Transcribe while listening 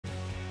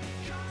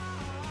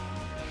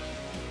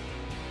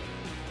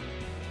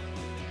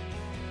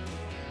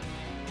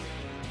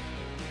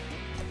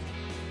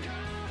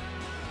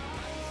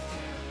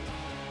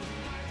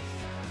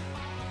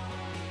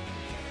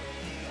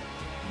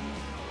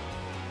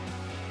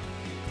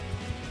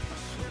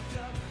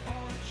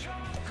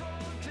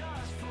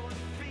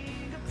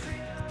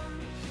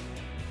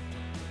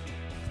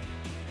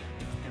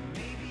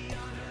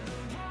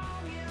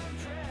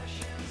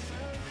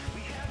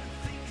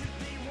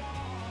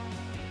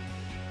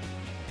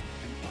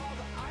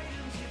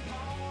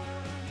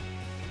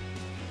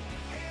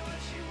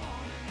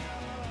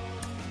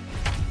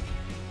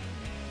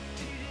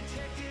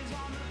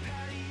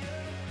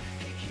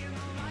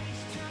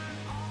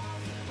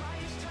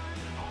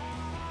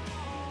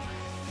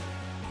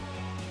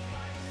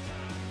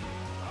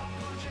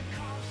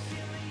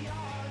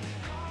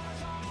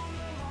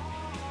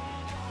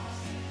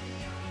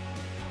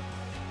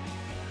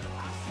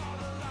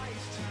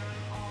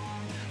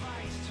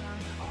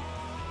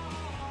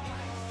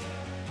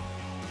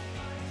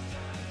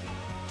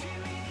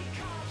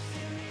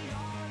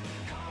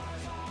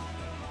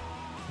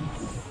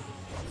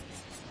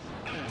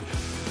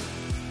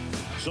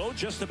So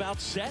just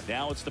about set.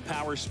 Now it's the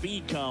power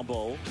speed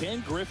combo.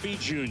 Ken Griffey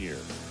Jr.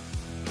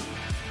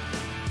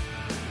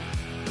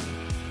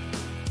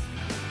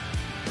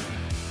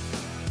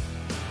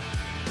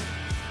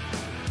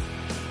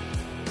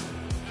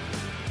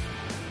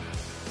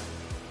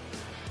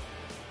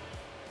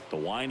 The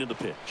wind of the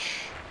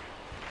pitch.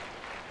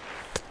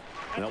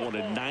 That one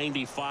at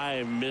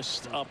 95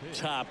 missed up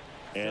top.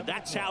 And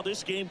that's how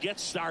this game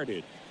gets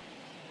started.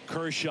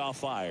 Kershaw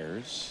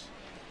fires.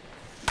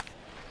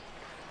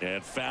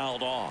 And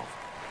fouled off.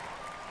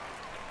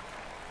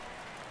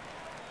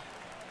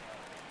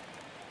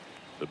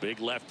 The big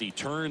lefty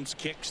turns,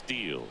 kicks,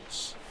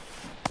 deals.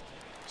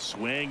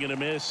 Swing and a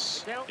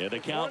miss. And a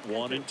count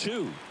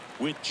 1-2.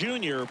 With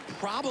Junior,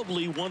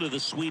 probably one of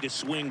the sweetest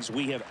swings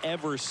we have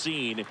ever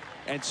seen,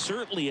 and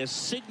certainly as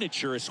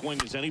signature a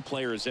swing as any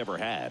player has ever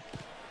had.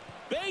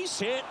 Base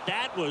hit.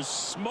 That was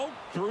smoked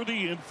through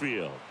the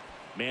infield.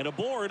 Man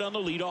aboard on the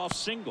leadoff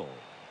single.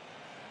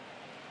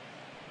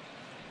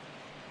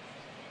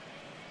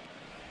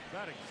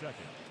 Batting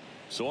second.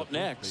 So up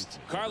next,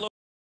 Carlos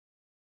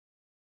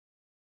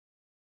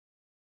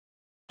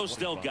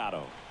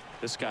Delgado.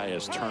 This guy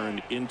has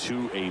turned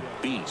into a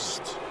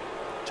beast.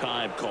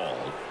 Time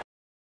called.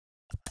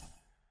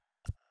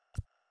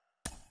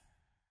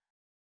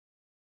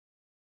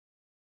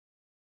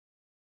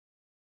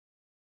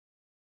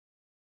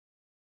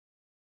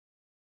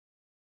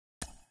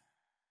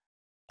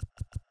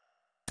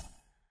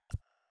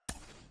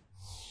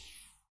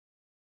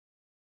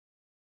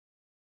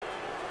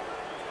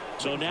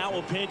 So now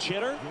a pinch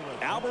hitter,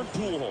 Albert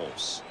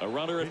Pujols. A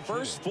runner at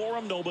first for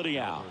him, nobody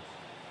out.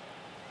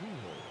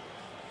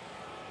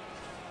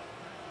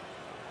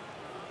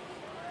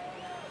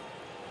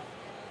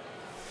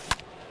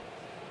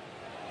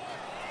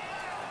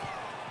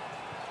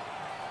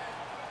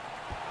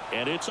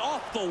 And it's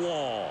off the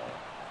wall.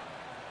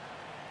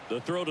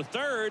 The throw to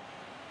third.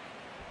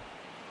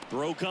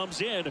 Throw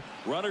comes in.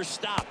 Runner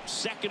stops.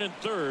 Second and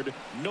third.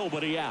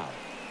 Nobody out.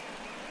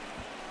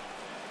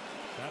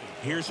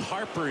 Here's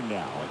Harper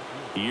now.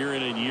 Year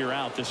in and year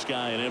out, this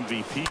guy an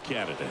MVP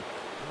candidate.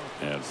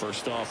 And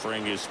first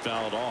offering is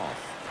fouled off.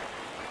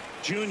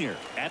 Junior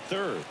at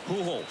third.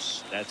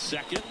 Pujols at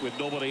second with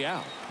nobody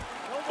out.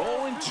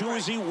 0-2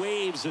 as he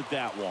waves at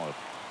that one.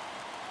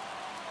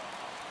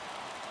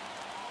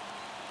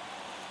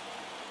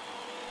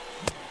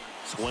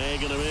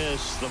 Swing and a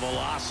miss. The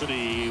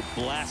velocity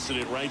blasted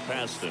it right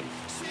past him.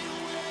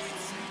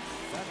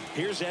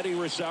 Here's Eddie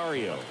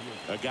Rosario,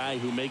 a guy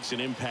who makes an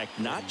impact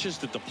not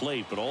just at the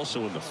plate but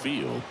also in the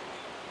field.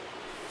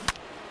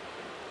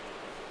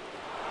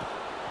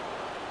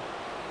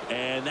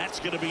 And that's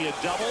going to be a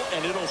double,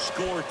 and it'll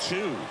score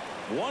 2.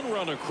 One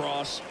run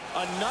across,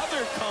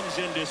 another comes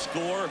in to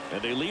score,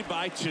 and they lead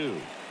by 2.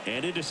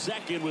 And into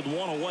second with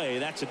one away.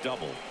 That's a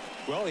double.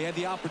 Well, he had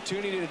the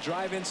opportunity to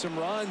drive in some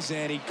runs,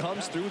 and he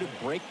comes through to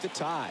break the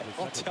tie.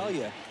 I'll tell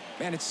you,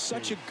 man, it's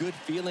such a good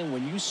feeling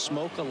when you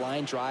smoke a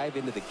line drive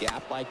into the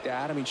gap like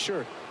that. I mean,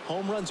 sure,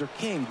 home runs are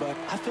king, but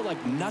I feel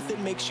like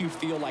nothing makes you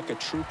feel like a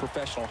true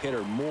professional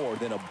hitter more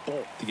than a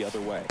bolt the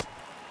other way.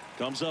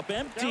 Comes up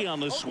empty on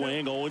the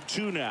swing.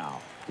 0-2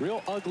 now.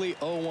 Real ugly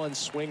 0-1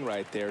 swing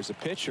right there. As a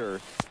pitcher,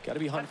 got to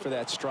be hunting for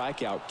that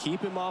strikeout.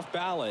 Keep him off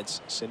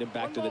balance. Send him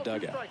back to the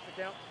dugout.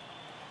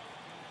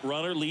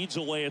 Runner leads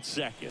away at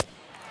second.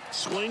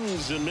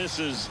 Swings and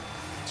misses.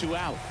 2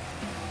 out.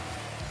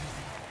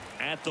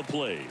 At the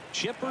plate,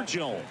 Chipper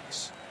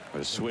Jones.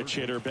 A switch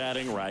hitter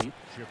batting right.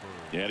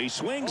 And he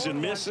swings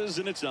and misses,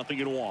 and it's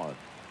 0-1.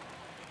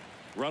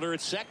 Runner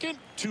at second.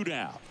 2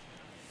 down.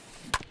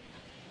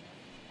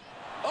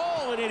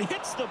 Oh, and it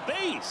hits the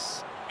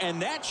base.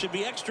 And that should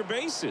be extra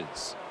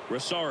bases.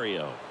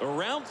 Rosario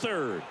around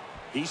third.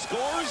 He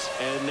scores,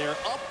 and they're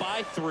up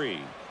by 3.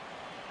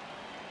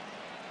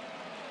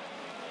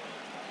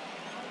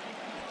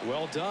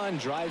 Well done.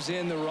 Drives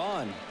in the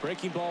run.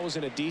 Breaking ball was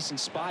in a decent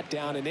spot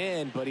down and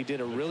in, but he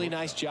did a really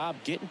nice job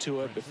getting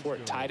to it before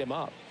it tied him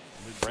up.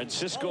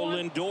 Francisco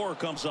Lindor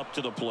comes up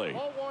to the plate.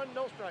 0-1,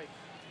 no strike.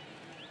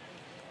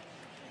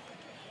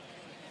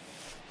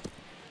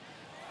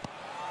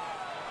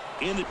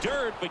 In the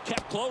dirt, but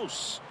kept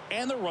close.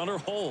 And the runner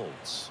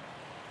holds.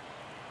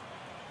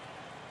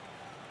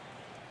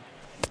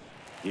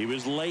 He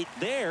was late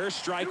there.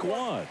 Strike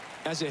 1.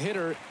 As a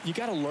hitter, you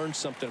got to learn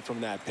something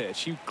from that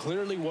pitch. He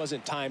clearly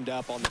wasn't timed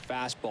up on the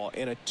fastball.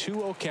 In a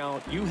 2-0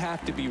 count, you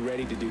have to be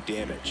ready to do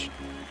damage.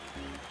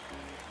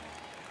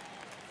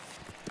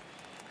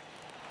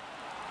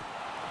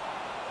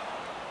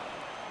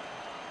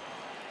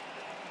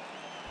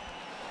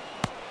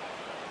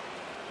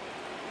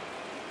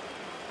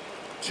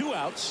 Two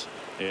outs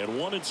and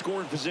one in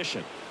scoring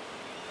position.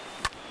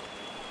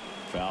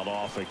 Fouled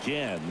off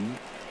again,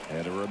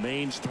 and it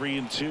remains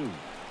 3-2.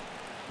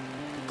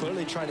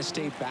 Clearly trying to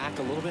stay back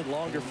a little bit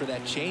longer for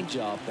that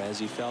changeup as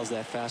he fouls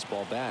that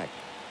fastball back.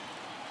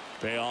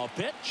 Payoff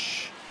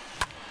pitch.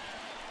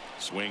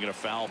 Swing and a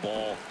foul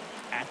ball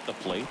at the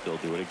plate. They'll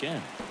do it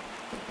again.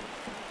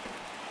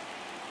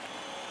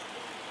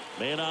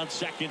 Man on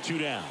second, 2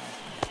 down.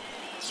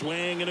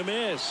 Swing and a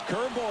miss.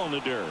 Curveball in the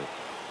dirt.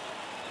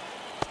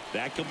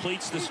 That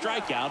completes the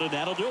strikeout, and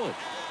that'll do it.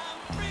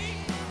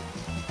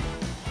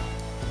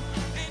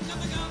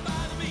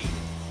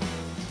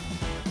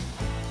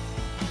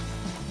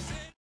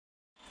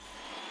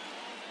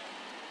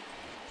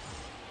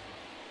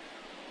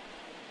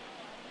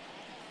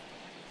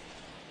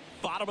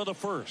 Bottom of the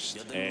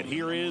first, and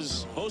here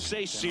is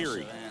Jose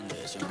Siri.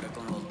 The center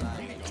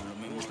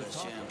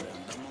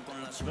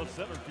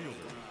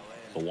fielder.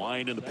 The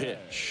wind and the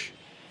pitch.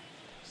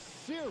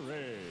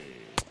 Siri.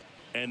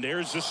 And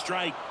there's the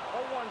strike.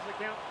 0-1's the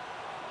count.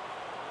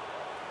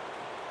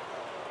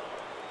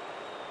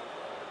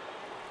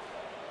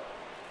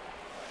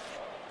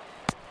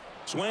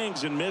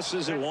 Swings and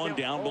misses at one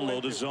down below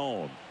the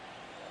zone.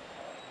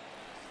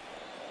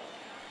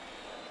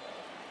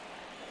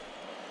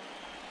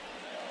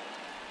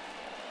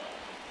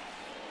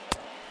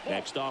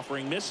 Next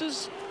offering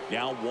misses.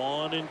 Now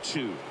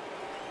 1-2.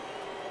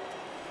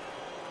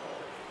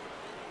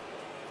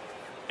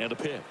 And a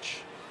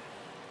pitch.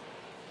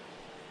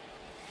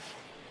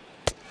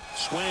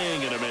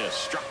 Swing and a miss.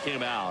 Struck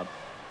him out.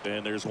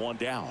 And there's one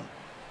down.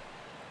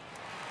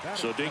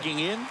 So digging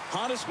in,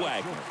 Honus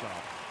Wagner.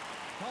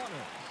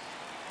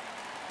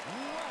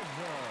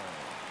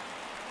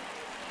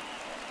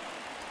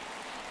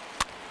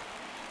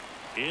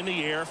 In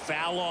the air,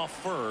 foul off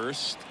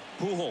first.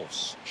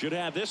 Pujols should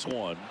have this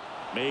one.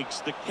 Makes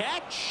the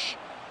catch.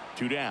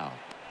 2 down.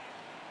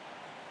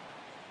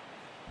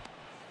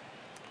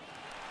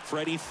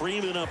 Freddie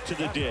Freeman up to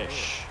the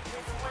dish.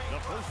 The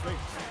first baseman,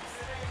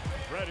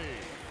 Freddie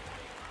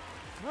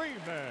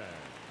Freeman.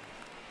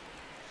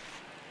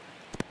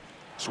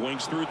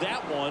 Swings through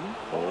that one.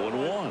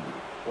 0-1.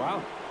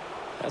 Wow.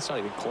 That's not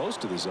even close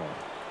to the zone.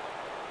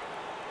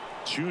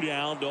 2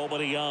 down,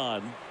 nobody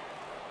on.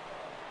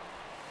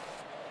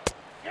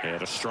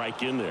 And a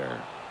strike in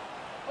there.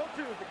 0-2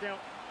 is the count.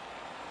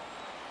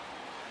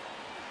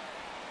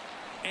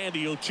 And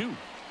the 0-2.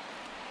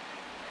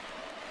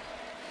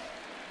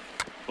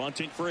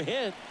 Bunting for a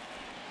hit.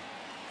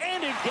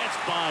 And it gets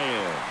by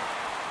him.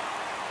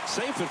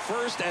 Safe at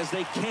first as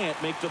they can't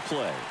make the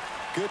play.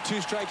 Good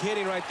 2-strike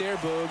hitting right there,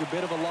 Boog. A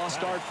bit of a lost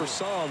start for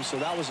some, so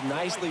that was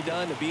nicely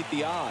done to beat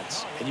the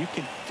odds. And you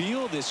can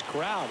feel this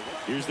crowd.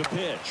 Here's the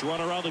pitch.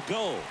 Runner on the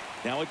go.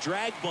 Now a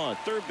drag bunt,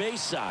 third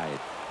base side.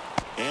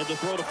 And the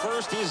throw to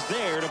first is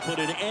there to put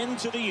an end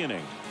to the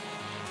inning.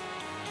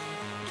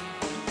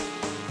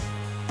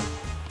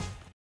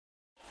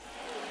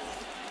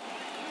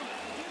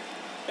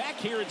 Back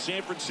here in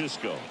San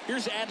Francisco,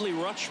 here's Adley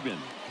Rutschman.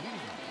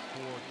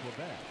 For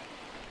Quebec,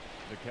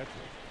 the catcher,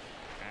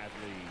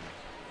 Adley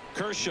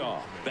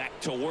Kershaw back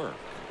to work.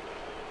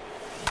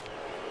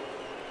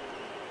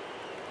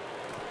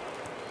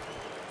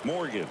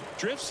 Morgan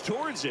drifts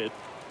towards it.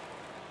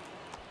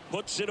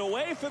 Puts it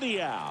away for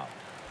the out.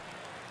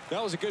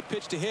 That was a good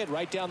pitch to hit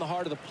right down the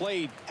heart of the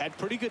plate. Had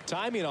pretty good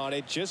timing on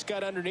it. Just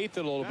got underneath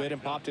it a little bit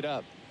and popped it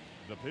up.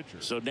 the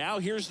pitcher. So now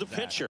here's the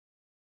pitcher.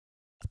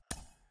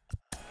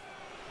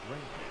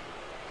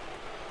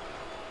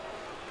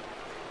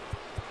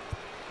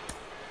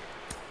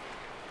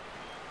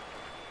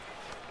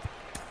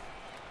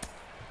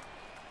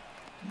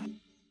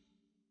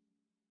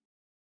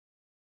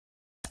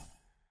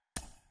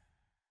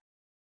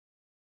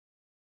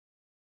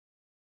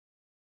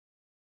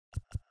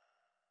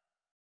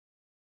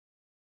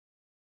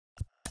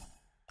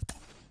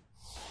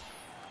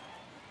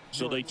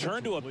 So they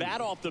turn to a bat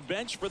off the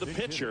bench for the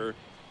pitcher,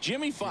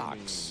 Jimmy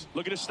Fox.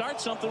 Looking to start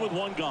something with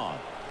one gone.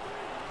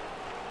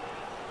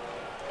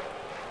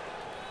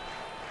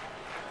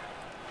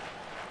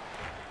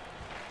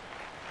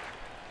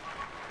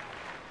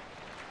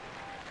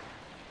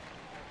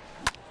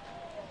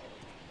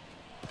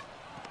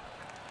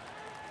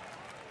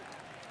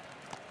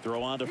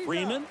 Throw on to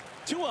Freeman.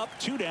 2 up,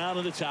 2 down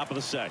in the top of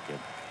the second.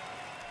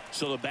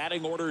 So the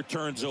batting order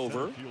turns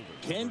over.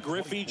 Ken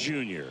Griffey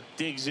Jr.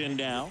 digs in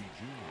now.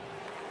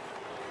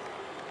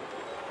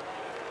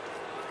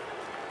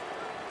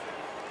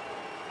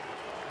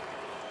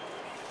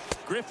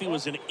 Griffey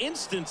was an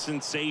instant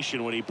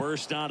sensation when he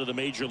burst onto the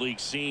major league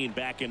scene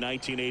back in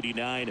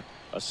 1989.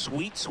 A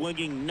sweet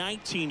swinging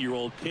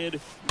 19-year-old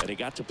kid, and he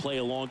got to play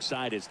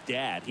alongside his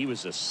dad. He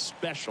was a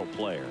special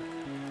player.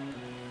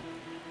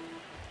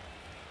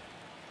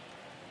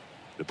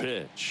 The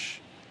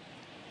pitch.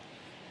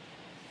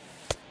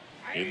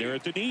 In there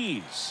at the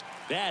knees.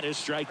 That is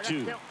strike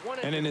 2.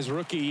 And in his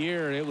rookie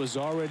year, it was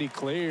already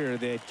clear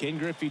that Ken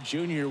Griffey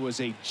Jr.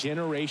 was a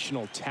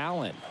generational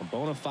talent, a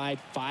bona fide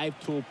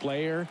 5-tool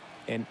player,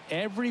 and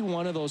every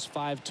one of those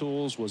 5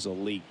 tools was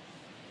elite.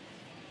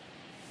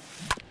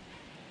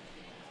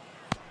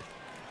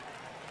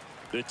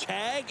 The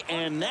tag,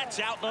 and that's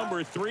out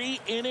number 3,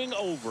 inning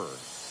over.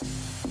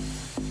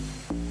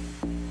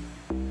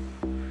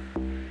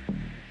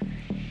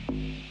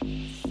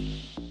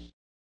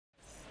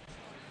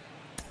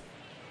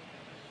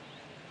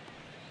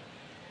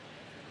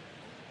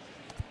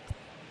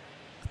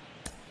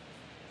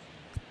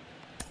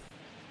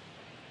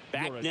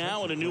 Back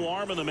now and a new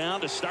arm on the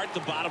mound to start the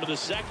bottom of the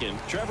second.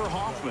 Trevor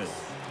Hoffman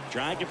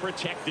trying to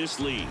protect this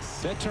lead.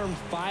 That term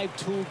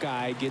 5-tool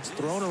guy gets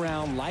thrown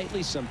around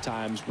lightly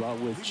sometimes, but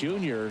with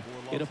Junior,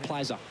 it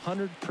applies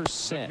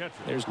 100%.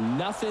 There's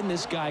nothing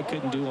this guy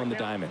couldn't do on the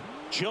diamond.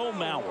 Joe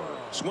Mauer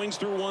swings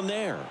through one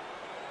there.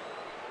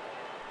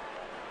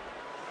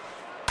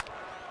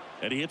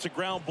 And he hits a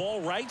ground ball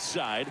right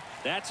side.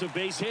 That's a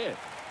base hit.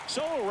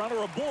 So a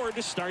runner aboard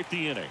to start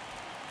the inning.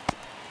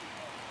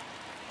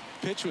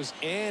 Pitch was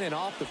in and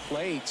off the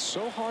plate.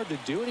 So hard to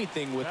do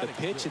anything with the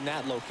pitch in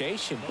that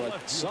location,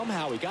 but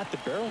somehow he got the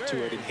barrel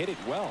to it and hit it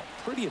well.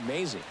 Pretty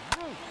amazing.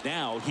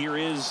 Now here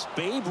is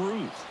Babe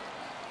Ruth.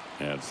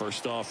 And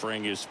first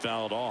offering is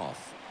fouled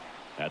off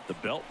at the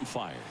belt and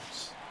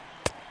fires.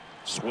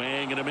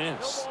 Swing and a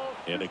miss.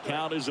 And the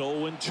count is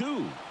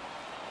 0-2.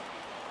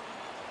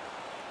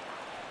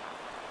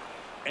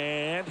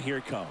 And here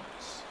it comes.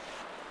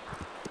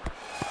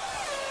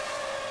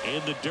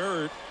 In the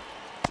dirt.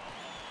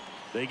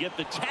 They get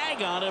the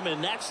tag on him,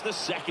 and that's the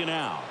second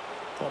out.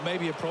 Well,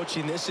 maybe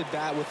approaching this at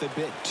bat with a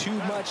bit too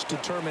much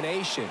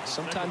determination.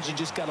 Sometimes you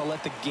just got to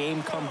let the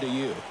game come to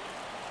you.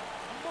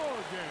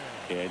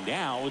 And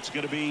now it's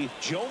going to be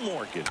Joe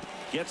Morgan.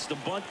 Gets the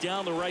bunt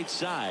down the right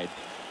side.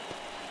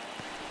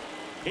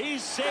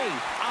 He's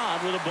safe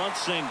on with a bunt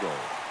single.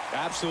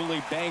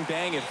 Absolutely bang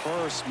bang at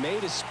first.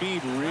 Made his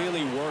speed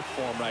really work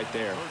for him right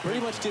there. Pretty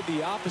much did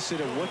the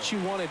opposite of what you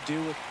want to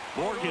do with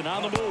Morgan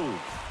on the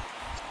move.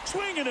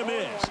 Swing and a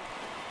miss.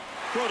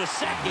 Throw to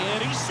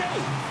second. He's safe.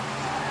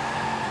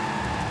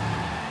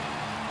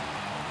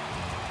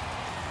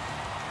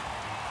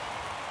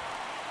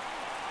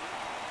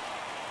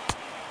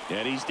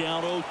 And he's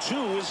down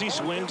 0-2 as he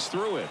swings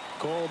through it.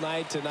 Cold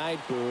night tonight,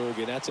 Boog,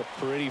 and that's a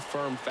pretty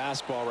firm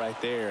fastball right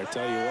there. I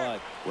tell you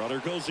what. Runner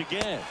goes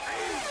again.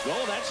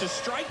 Oh, that's a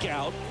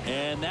strikeout,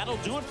 and that'll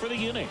do it for the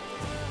inning.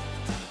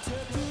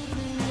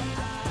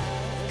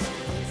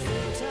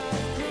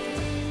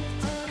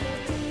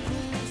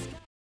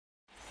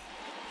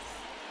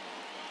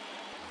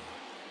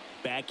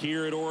 Back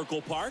here at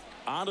Oracle Park,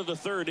 on to the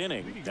third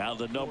inning. Now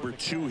the number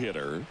 2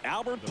 hitter,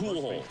 Albert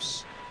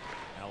Pujols.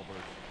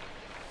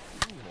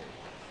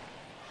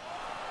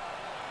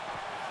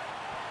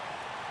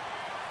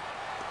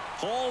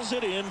 Hauls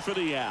it in for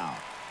the out.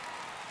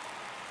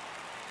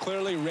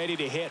 Clearly ready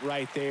to hit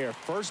right there.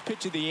 First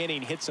pitch of the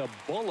inning hits a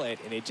bullet,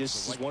 and it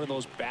just is one of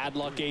those bad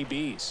luck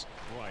ABs.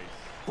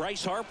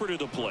 Bryce Harper to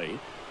the plate.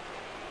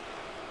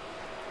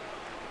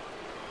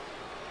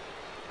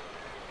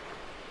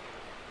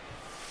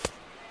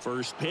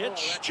 First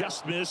pitch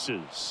just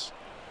misses.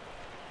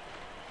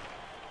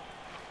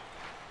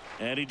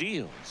 And he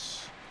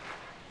deals.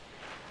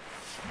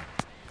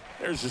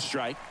 There's a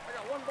strike. I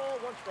got 1 ball,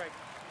 1 strike.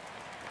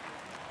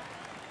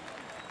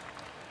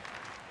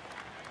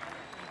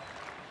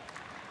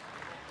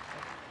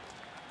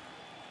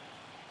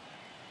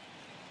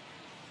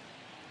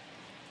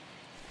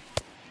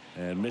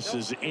 And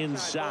misses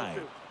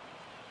inside.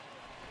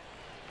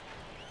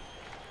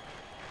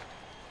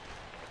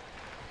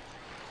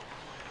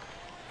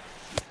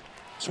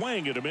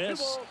 Swing and a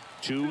miss.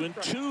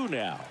 2-2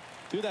 now.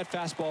 Threw that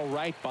fastball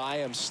right by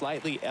him,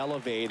 slightly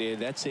elevated.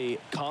 That's a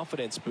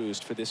confidence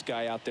boost for this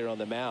guy out there on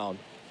the mound.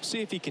 See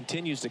if he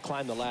continues to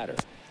climb the ladder.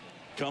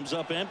 Comes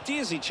up empty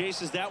as he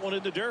chases that one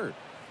in the dirt.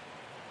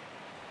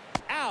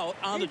 Out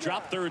on the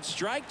drop third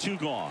strike. 2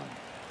 gone.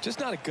 Just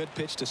not a good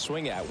pitch to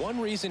swing at. One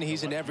reason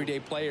he's an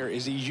everyday player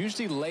is he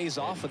usually lays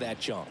off of that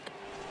junk.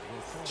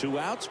 2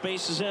 outs,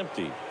 base is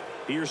empty.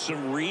 Here's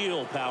some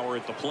real power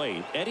at the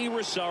plate. Eddie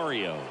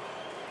Rosario.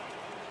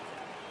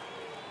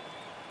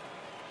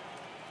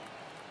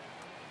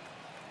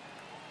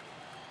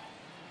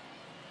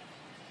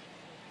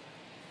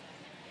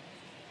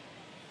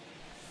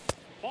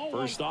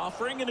 First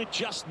offering, and it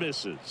just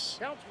misses.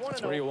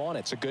 That's where you want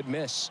it. It's a good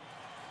miss.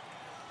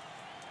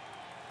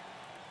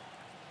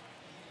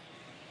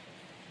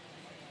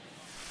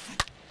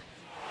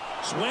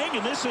 Swing,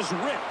 and this is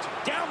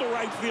ripped down the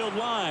right field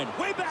line.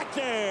 Way back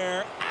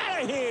there.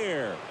 Out of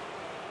here.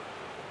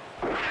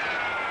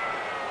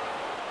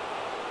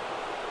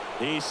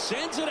 He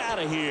sends it out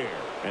of here,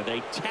 and they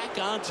tack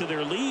on to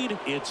their lead.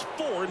 It's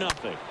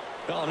 4-0.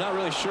 Well, I'm not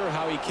really sure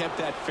how he kept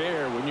that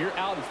fair. When you're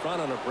out in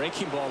front on a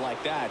breaking ball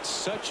like that,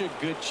 such a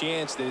good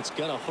chance that it's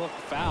going to hook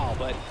foul,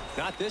 but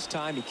not this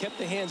time. He kept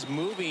the hands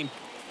moving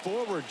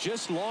forward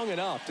just long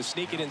enough to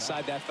sneak it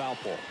inside that foul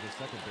pole.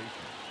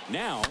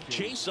 Now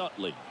Chase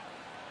Utley,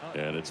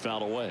 and it's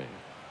fouled away.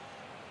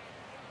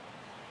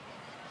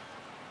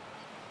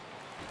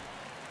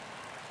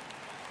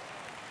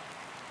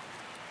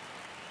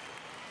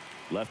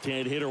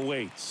 Left-hand hitter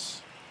waits.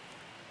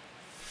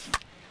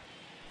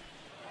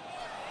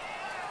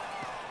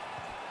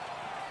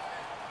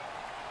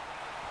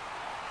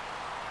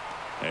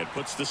 And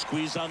puts the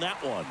squeeze on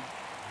that one.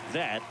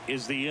 That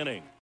is the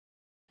inning.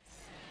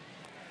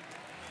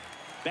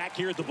 Back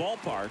here at the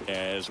ballpark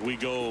as we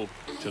go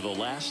to the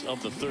last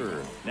of the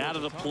third. Now to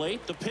the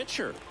plate, the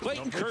pitcher,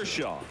 Clayton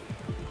Kershaw.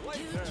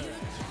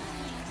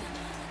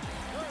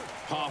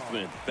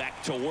 Hoffman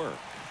back to work.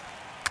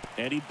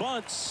 And he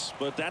bunts,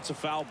 but that's a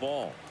foul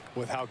ball.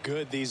 With how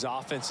good these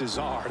offenses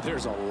are,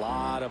 there's a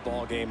lot of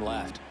ball game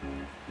left.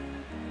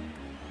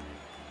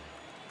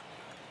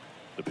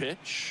 The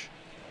pitch.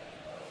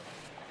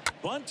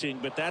 Bunting,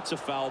 but that's a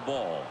foul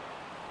ball.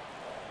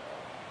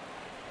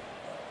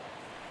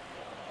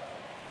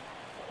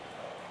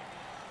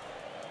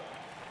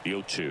 The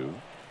 0-2.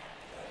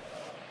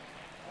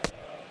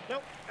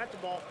 Nope, that's the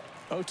ball.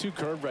 0-2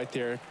 curve right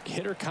there.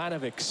 Hitter kind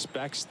of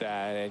expects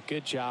that, and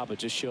good job of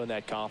just showing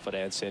that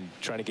confidence and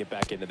trying to get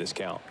back into this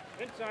count.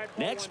 Inside.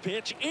 Next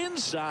pitch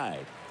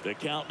inside. The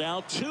count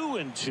now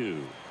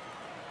 2-2.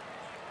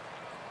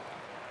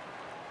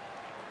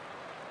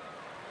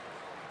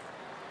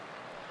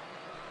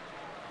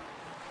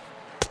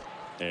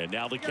 And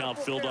now the count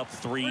filled up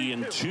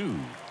 3-2.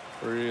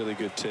 Really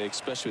good take,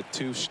 especially with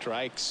 2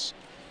 strikes.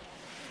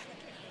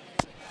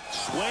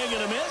 Swing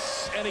and a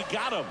miss, and he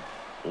got him.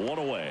 1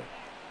 away.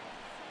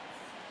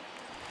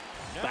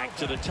 Back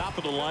to the top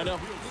of the lineup,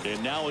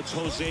 and now it's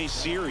Jose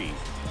Siri.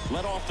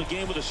 Led off the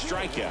game with a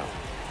strikeout.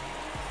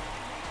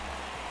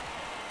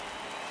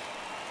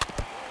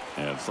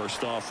 And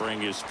first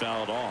offering is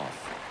fouled off.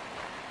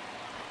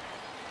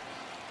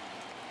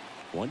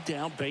 1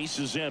 down, base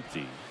is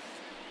empty.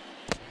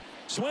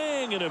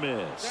 Swing and a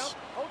miss.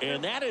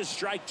 And that is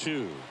strike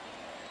 2.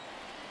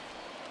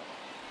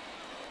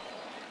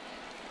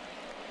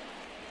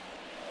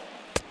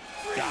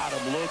 Got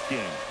him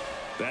looking.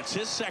 That's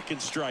his second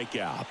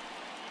strikeout.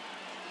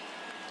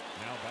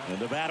 And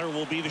the batter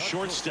will be the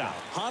shortstop,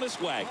 Honus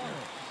Wagner.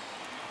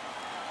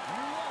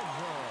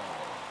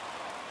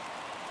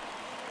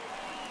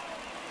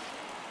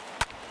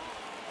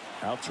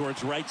 Out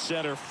towards right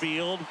center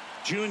field.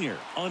 Junior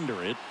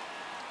under it.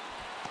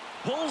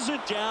 Pulls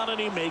it down and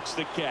he makes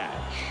the catch.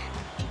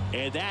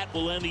 And that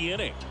will end the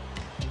inning.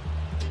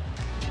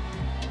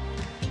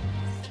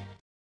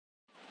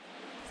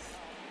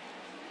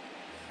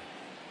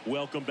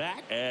 Welcome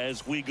back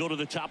as we go to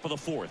the top of the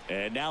 4th.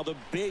 And now the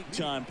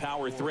big-time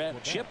power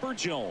threat, Chipper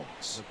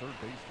Jones.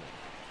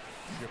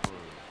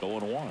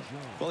 Going 1.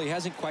 Well, he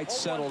hasn't quite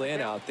settled in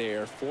out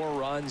there. 4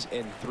 runs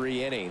in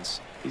 3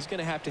 innings. He's going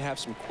to have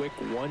some quick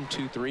 1,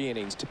 2, 3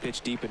 innings to pitch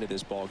deep into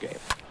this ball game.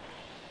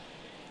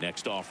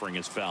 Next offering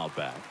is fouled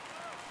back.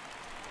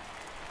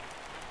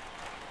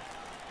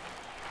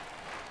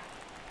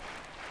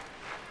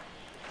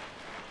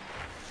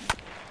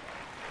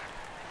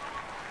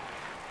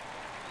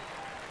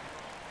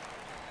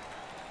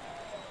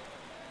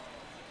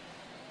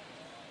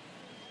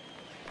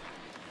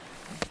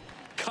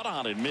 Cut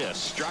on and miss,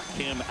 struck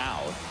him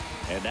out,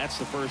 and that's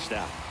the first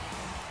out.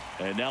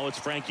 And now it's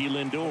Frankie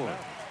Lindor.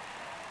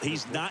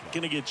 He's not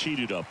going to get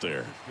cheated up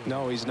there.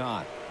 No, he's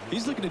not.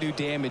 He's looking to do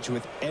damage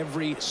with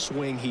every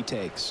swing he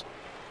takes.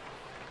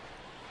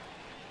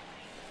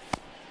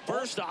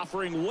 First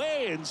offering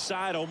way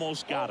inside,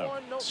 almost got him.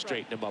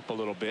 Straighten him up a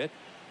little bit.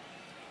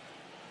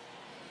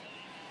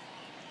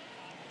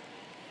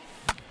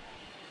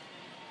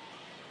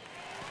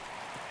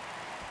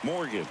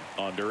 Morgan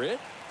under it.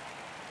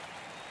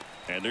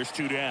 And there's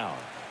 2 down.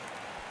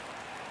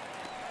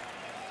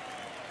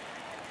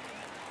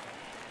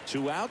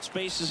 2 outs,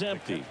 base is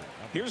empty.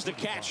 Here's the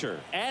catcher,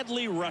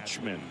 Adley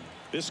Rutschman.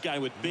 This guy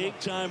with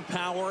big-time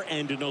power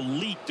and an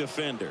elite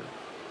defender.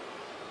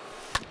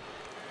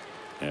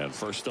 And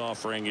first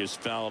offering is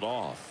fouled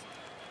off.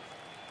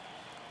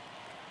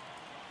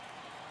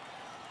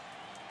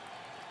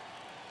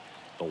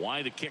 The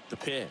Y to kick the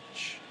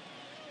pitch.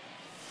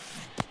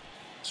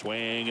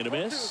 Swing and a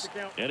miss.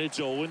 And it's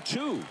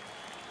 0-2.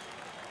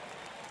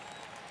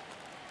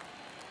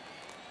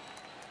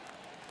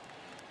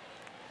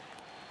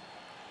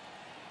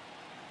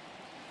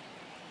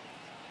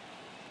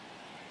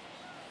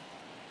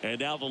 And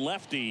now the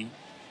lefty.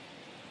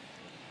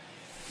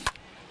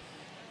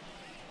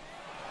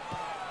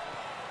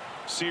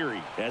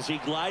 Siri as he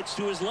glides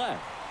to his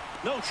left.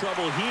 No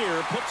trouble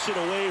here. Puts it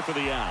away for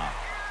the out.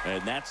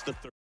 And that's the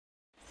 3rd.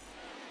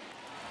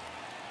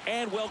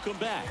 And welcome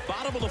back.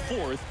 Bottom of the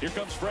 4th. Here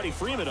comes Freddie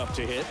Freeman up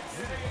to hit.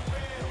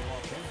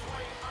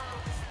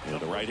 And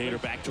the right-hander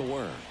back to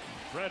work.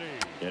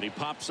 And he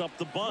pops up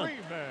the bunt.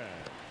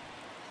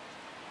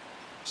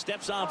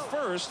 Steps on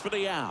first for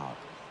the out.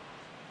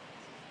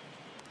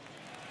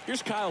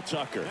 Here's Kyle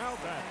Tucker.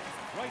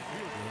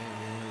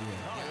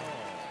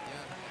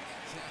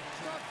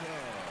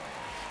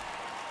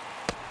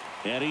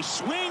 And he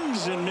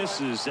swings and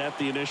misses at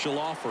the initial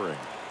offering.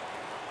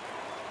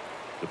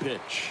 The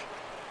pitch.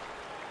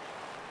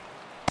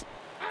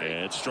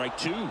 And strike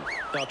 2.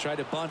 They'll try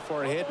to bunt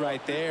for a hit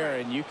right there,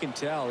 and you can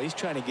tell he's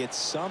trying to get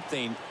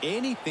something,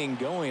 anything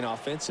going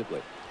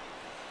offensively.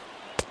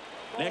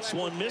 Next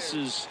one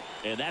misses,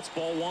 and that's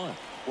ball 1.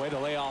 Way to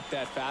lay off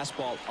that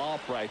fastball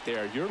up right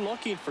there. You're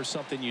looking for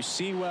something you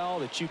see well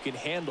that you can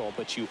handle,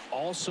 but you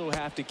also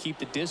have to keep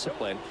the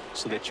discipline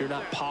so that you're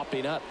not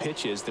popping up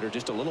pitches that are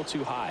just a little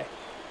too high.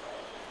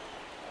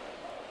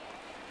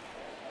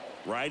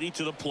 Righty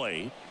to the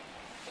plate.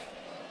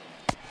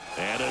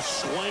 And a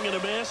swing and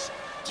a miss.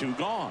 2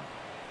 gone.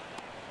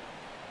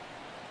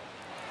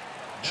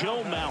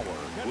 Joe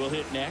Mauer will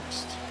hit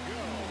next.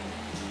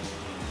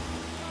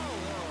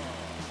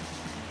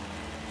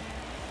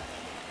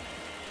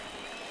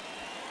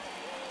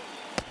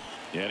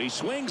 And he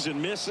swings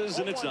and misses,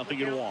 and it's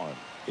 0-1.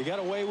 He got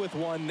away with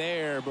one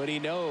there, but he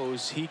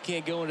knows he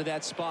can't go into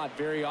that spot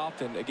very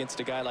often against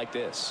a guy like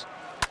this.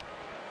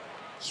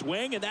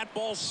 Swing, and that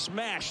ball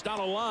smashed on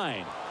a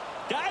line.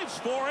 Dives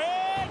for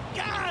it.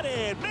 Got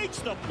it. Makes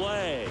the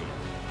play.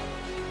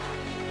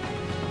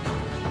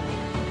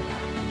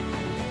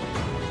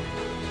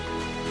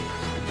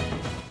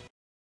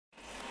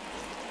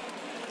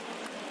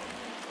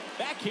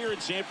 Back here in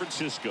San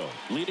Francisco,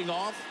 leading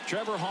off,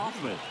 Trevor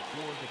Hoffman.